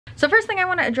So first thing I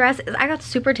want to address is I got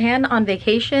super tan on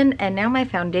vacation and now my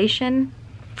foundation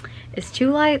is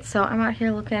too light, so I'm out here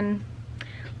looking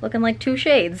like 2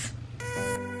 shades.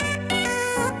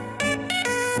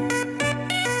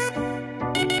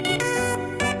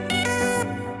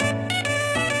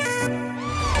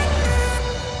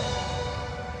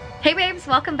 Hey babes,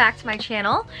 welcome back to my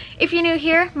channel. If you're new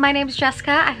here, my name's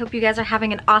Jessica. I hope you guys are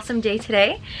having an awesome day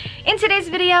today. In today's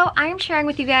video, I am sharing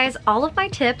with you guys all of my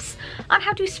tips on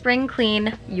how to spring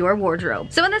clean your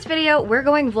wardrobe. So in this video, we're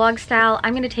going vlog style.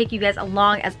 I'm gonna take you guys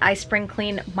along as I spring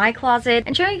clean my closet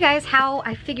and show you guys how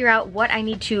I figure out what I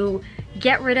need to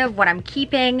get rid of, what I'm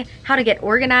keeping, how to get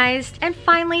organized, and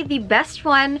finally, the best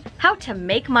one, how to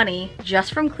make money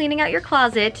just from cleaning out your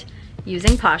closet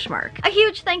using Poshmark. A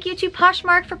huge thank you to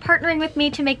Poshmark for partnering with me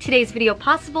to make today's video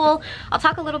possible. I'll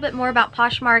talk a little bit more about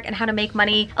Poshmark and how to make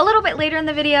money a little bit later in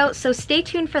the video, so stay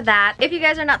tuned for that. If you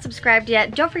guys are not subscribed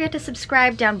yet, don't forget to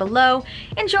subscribe down below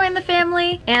and join the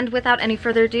family. And without any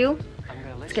further ado,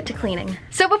 let's get to cleaning.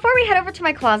 So before we head over to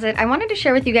my closet, I wanted to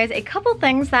share with you guys a couple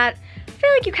things that I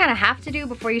feel like you kind of have to do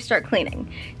before you start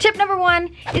cleaning. Tip number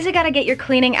 1 is you gotta get your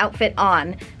cleaning outfit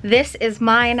on. This is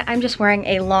mine. I'm just wearing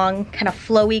a long, kind of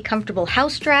flowy, comfortable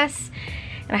house dress,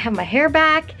 and I have my hair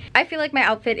back. I feel like my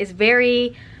outfit is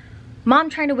very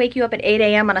mom trying to wake you up at 8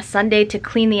 a.m. on a Sunday to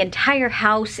clean the entire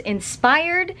house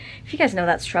inspired. If you guys know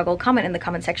that struggle, comment in the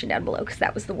comment section down below because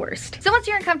that was the worst. So once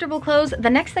you're in comfortable clothes, the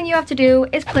next thing you have to do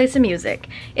is play some music.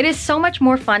 It is so much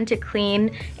more fun to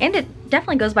clean, and it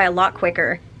definitely goes by a lot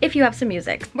quicker if you have some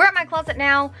music. We're at my closet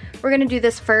now. We're gonna do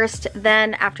this first,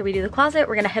 then after we do the closet,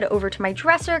 we're gonna head over to my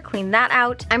dresser, clean that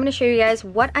out. I'm gonna show you guys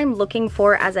what I'm looking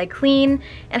for as I clean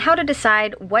and how to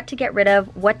decide what to get rid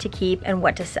of, what to keep, and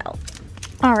what to sell.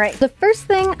 All right, the first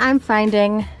thing I'm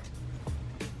finding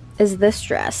is this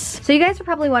dress. So you guys are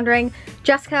probably wondering,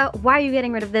 Jessica, why are you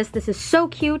getting rid of this? This is so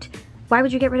cute. Why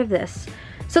would you get rid of this?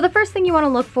 So the first thing you wanna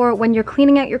look for when you're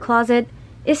cleaning out your closet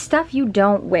is stuff you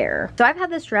don't wear. So I've had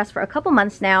this dress for a couple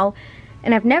months now,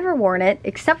 and I've never worn it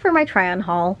except for my try-on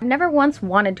haul. I've never once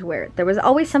wanted to wear it. There was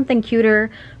always something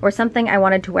cuter or something I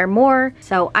wanted to wear more.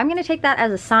 So I'm gonna take that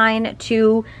as a sign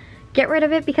to get rid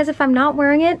of it, because if I'm not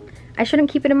wearing it, I shouldn't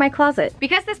keep it in my closet.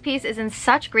 Because this piece is in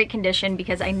such great condition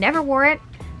because I never wore it,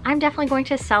 I'm definitely going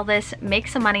to sell this, make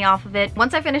some money off of it.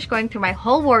 Once I finish going through my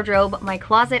whole wardrobe, my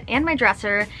closet, and my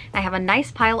dresser, I have a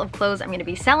nice pile of clothes I'm gonna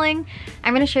be selling.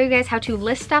 I'm gonna show you guys how to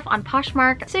list stuff on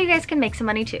Poshmark so you guys can make some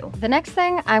money too. The next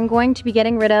thing I'm going to be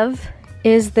getting rid of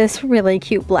is this really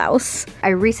cute blouse. I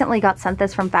recently got sent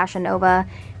this from Fashion Nova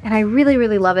and I really,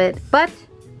 really love it, but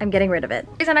I'm getting rid of it.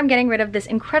 The reason I'm getting rid of this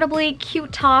incredibly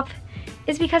cute top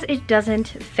is because it doesn't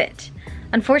fit.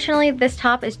 Unfortunately, this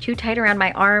top is too tight around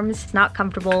my arms. It's not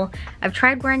comfortable. I've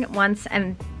tried wearing it once,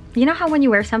 and you know how when you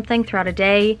wear something throughout a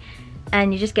day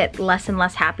and you just get less and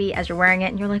less happy as you're wearing it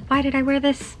and you're like, why did I wear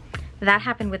this? That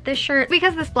happened with this shirt.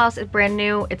 Because this blouse is brand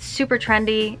new, it's super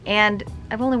trendy, and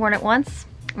I've only worn it once,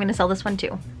 I'm gonna sell this one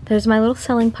too. There's my little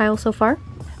selling pile so far.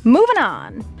 Moving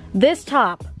on. This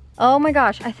top. Oh my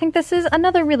gosh, I think this is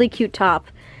another really cute top.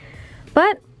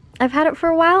 But I've had it for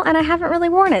a while and I haven't really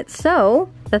worn it. So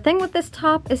the thing with this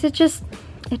top is it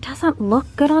doesn't look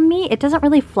good on me. It doesn't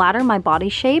really flatter my body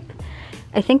shape.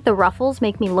 I think the ruffles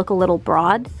make me look a little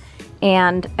broad,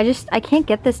 and I can't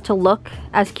get this to look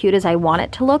as cute as I want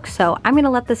it to look, so I'm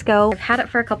gonna let this go. I've had it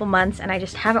for a couple months and I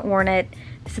just haven't worn it.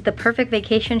 This is the perfect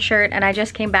vacation shirt, and I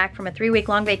just came back from a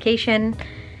 3-week-long vacation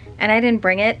and I didn't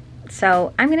bring it.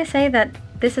 So I'm gonna say that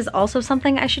this is also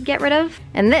something I should get rid of.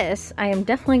 And this, I am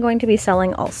definitely going to be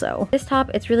selling also. This top,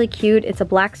 it's really cute. It's a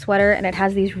black sweater and it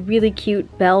has these really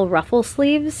cute bell ruffle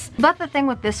sleeves. But the thing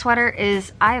with this sweater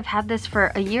is I have had this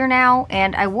for a year now,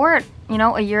 and I wore it, you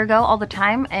know, a year ago all the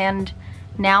time, and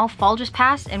now fall just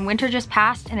passed and winter just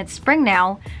passed and it's spring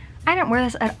now. I didn't wear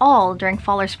this at all during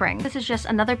fall or spring. This is just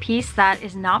another piece that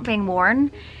is not being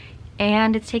worn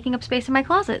and it's taking up space in my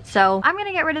closet. So I'm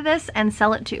gonna get rid of this and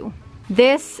sell it too.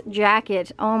 This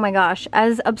jacket, oh my gosh,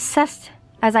 as obsessed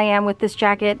as I am with this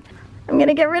jacket, I'm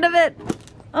gonna get rid of it.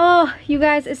 Oh, you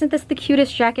guys, isn't this the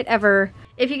cutest jacket ever?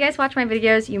 If you guys watch my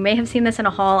videos, you may have seen this in a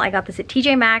haul. I got this at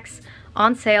TJ Maxx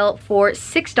on sale for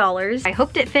 $6. I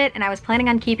hoped it fit and I was planning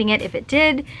on keeping it if it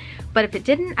did, but if it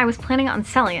didn't, I was planning on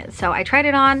selling it. So I tried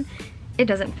it on, it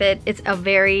doesn't fit. It's a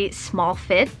very small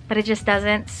fit, but it just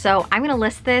doesn't. So I'm gonna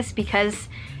list this because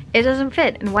it doesn't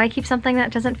fit, and why keep something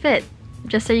that doesn't fit?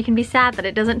 Just so you can be sad that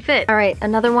it doesn't fit. All right,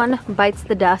 another one bites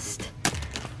the dust.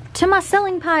 To my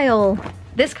selling pile.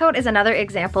 This coat is another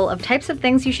example of types of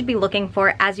things you should be looking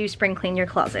for as you spring clean your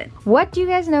closet. What do you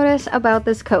guys notice about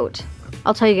this coat?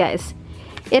 I'll tell you guys.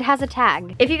 it has a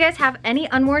tag. If you guys have any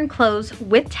unworn clothes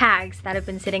with tags that have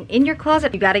been sitting in your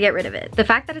closet, you gotta get rid of it. The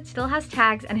fact that it still has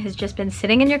tags and has just been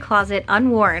sitting in your closet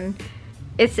unworn,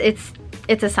 it's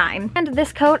a sign. And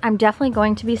this coat, I'm definitely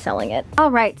going to be selling it.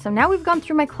 All right, so now we've gone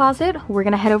through my closet, we're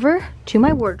gonna head over to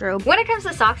my wardrobe. When it comes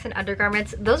to socks and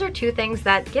undergarments, those are two things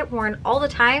that get worn all the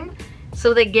time,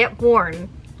 so they get worn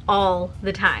all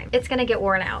the time. It's gonna get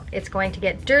worn out. It's going to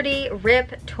get dirty,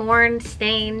 rip, torn,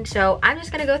 stained. So I'm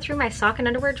just gonna go through my sock and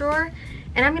underwear drawer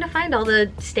and I'm gonna find all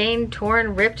the stained,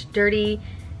 torn, ripped, dirty,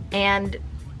 and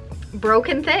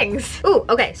broken things. Ooh,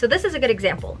 okay, so this is a good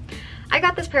example. I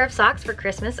got this pair of socks for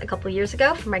Christmas a couple years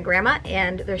ago from my grandma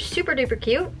and they're super duper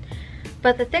cute.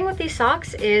 But the thing with these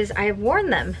socks is I've worn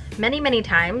them many, many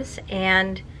times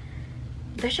and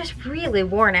they're just really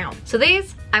worn out. So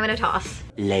these, I'm gonna toss.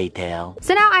 Later.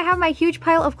 So now I have my huge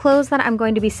pile of clothes that I'm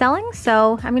going to be selling,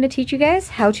 so I'm gonna teach you guys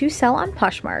how to sell on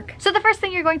Poshmark. So the first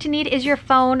thing you're going to need is your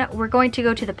phone. We're going to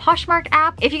go to the Poshmark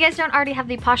app. If you guys don't already have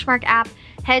the Poshmark app,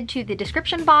 head to the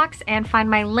description box and find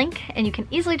my link and you can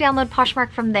easily download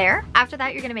Poshmark from there. After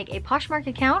that, you're gonna make a Poshmark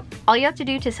account. All you have to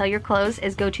do to sell your clothes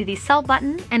is go to the sell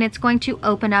button and it's going to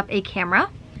open up a camera.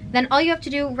 Then all you have to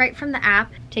do right from the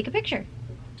app, take a picture.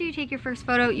 After you take your first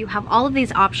photo, you have all of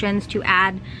these options to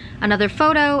add another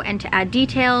photo and to add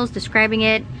details describing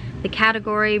it, the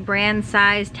category, brand,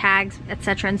 size, tags,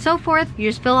 etc. and so forth. You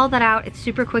just fill all that out. It's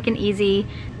super quick and easy.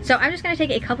 So I'm just gonna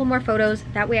take a couple more photos.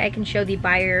 That way I can show the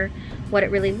buyer what it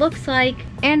really looks like.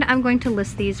 And I'm going to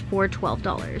list these for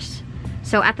 $12.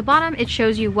 So at the bottom, it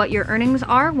shows you what your earnings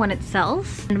are when it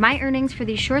sells. And my earnings for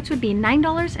these shorts would be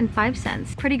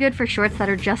 $9.05. Pretty good for shorts that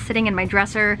are just sitting in my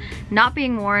dresser, not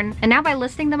being worn. And now by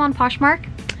listing them on Poshmark,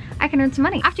 I can earn some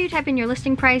money. After you type in your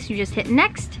listing price, you just hit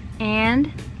next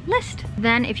and list.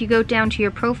 Then if you go down to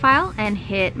your profile and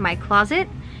hit my closet,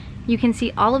 you can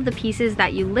see all of the pieces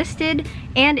that you listed.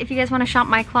 And if you guys want to shop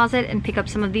my closet and pick up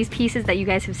some of these pieces that you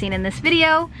guys have seen in this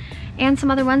video and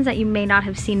some other ones that you may not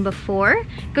have seen before,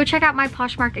 go check out my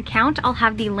Poshmark account. I'll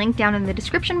have the link down in the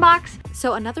description box.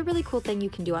 So another really cool thing you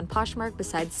can do on Poshmark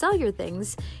besides sell your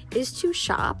things is to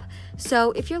shop.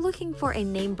 So if you're looking for a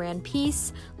name brand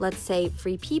piece, let's say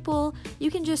Free People, you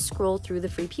can just scroll through the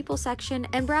Free People section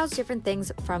and browse different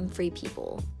things from Free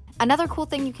People. Another cool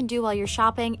thing you can do while you're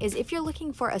shopping is if you're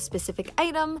looking for a specific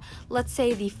item, let's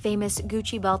say the famous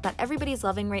Gucci belt that everybody's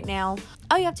loving right now,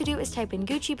 all you have to do is type in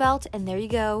Gucci belt and there you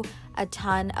go, a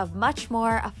ton of much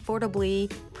more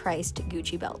affordably priced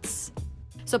Gucci belts.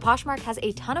 So Poshmark has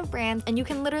a ton of brands and you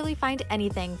can literally find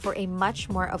anything for a much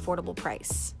more affordable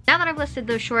price. Now that I've listed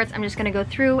those shorts, I'm just gonna go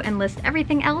through and list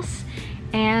everything else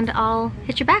and I'll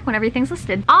hit you back when everything's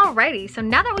listed. Alrighty, so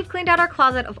now that we've cleaned out our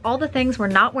closet of all the things we're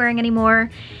not wearing anymore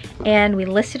and we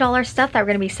listed all our stuff that we're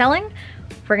gonna be selling,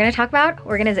 we're gonna talk about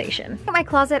organization. In my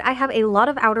closet, I have a lot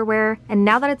of outerwear, and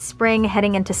now that it's spring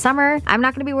heading into summer, I'm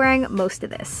not gonna be wearing most of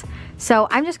this. So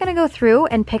I'm just gonna go through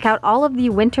and pick out all of the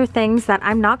winter things that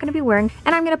I'm not gonna be wearing,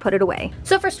 and I'm gonna put it away.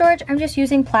 So for storage, I'm just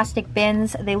using plastic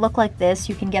bins. They look like this.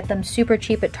 You can get them super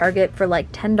cheap at Target for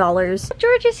like $10.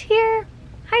 George is here.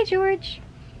 Hi, George.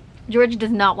 George does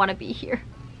not want to be here.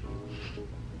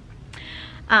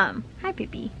 Hi,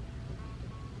 baby.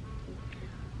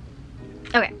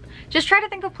 Okay, just try to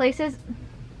think of places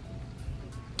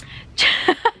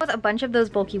with a bunch of those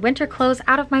bulky winter clothes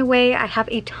out of my way. I have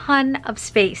a ton of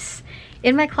space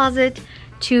in my closet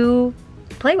to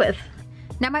play with.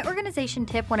 Now my organization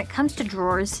tip when it comes to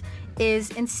drawers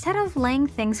is instead of laying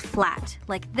things flat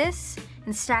like this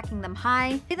and stacking them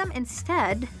high, lay them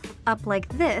instead up like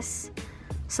this,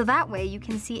 so that way you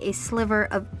can see a sliver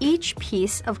of each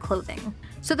piece of clothing.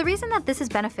 So the reason that this is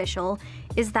beneficial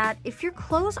is that if your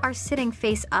clothes are sitting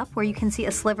face up where you can see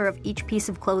a sliver of each piece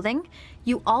of clothing,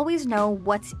 you always know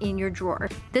what's in your drawer.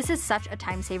 This is such a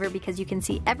time saver because you can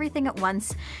see everything at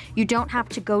once. You don't have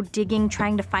to go digging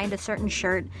trying to find a certain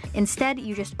shirt. Instead,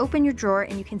 you just open your drawer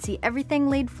and you can see everything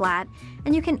laid flat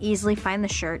and you can easily find the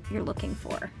shirt you're looking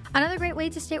for. Another great way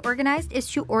to stay organized is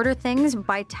to order things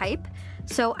by type.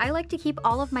 So I like to keep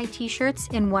all of my t-shirts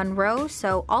in one row.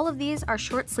 So all of these are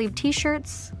short sleeve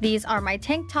t-shirts. These are my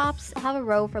tank tops. I'll have a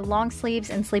row for long sleeves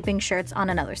and sleeping shirts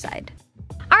on another side.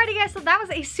 Alrighty guys, so that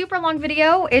was a super long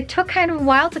video. It took kind of a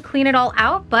while to clean it all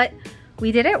out, but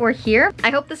we did it, we're here. I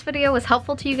hope this video was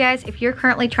helpful to you guys if you're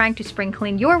currently trying to spring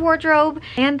clean your wardrobe.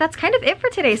 And that's kind of it for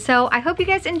today. So I hope you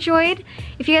guys enjoyed.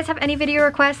 If you guys have any video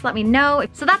requests, let me know.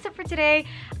 So that's it for today.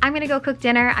 I'm gonna go cook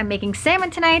dinner. I'm making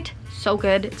salmon tonight. So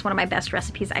good, it's one of my best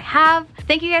recipes I have.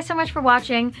 Thank you guys so much for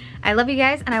watching. I love you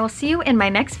guys and I will see you in my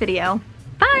next video.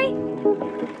 Bye!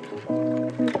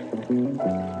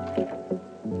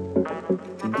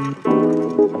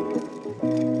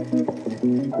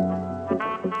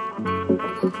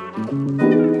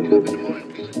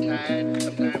 tired,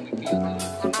 sometimes we feel good,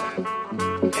 sometimes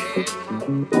we feel bad.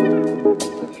 And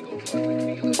when we go through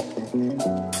it, we feel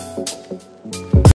it.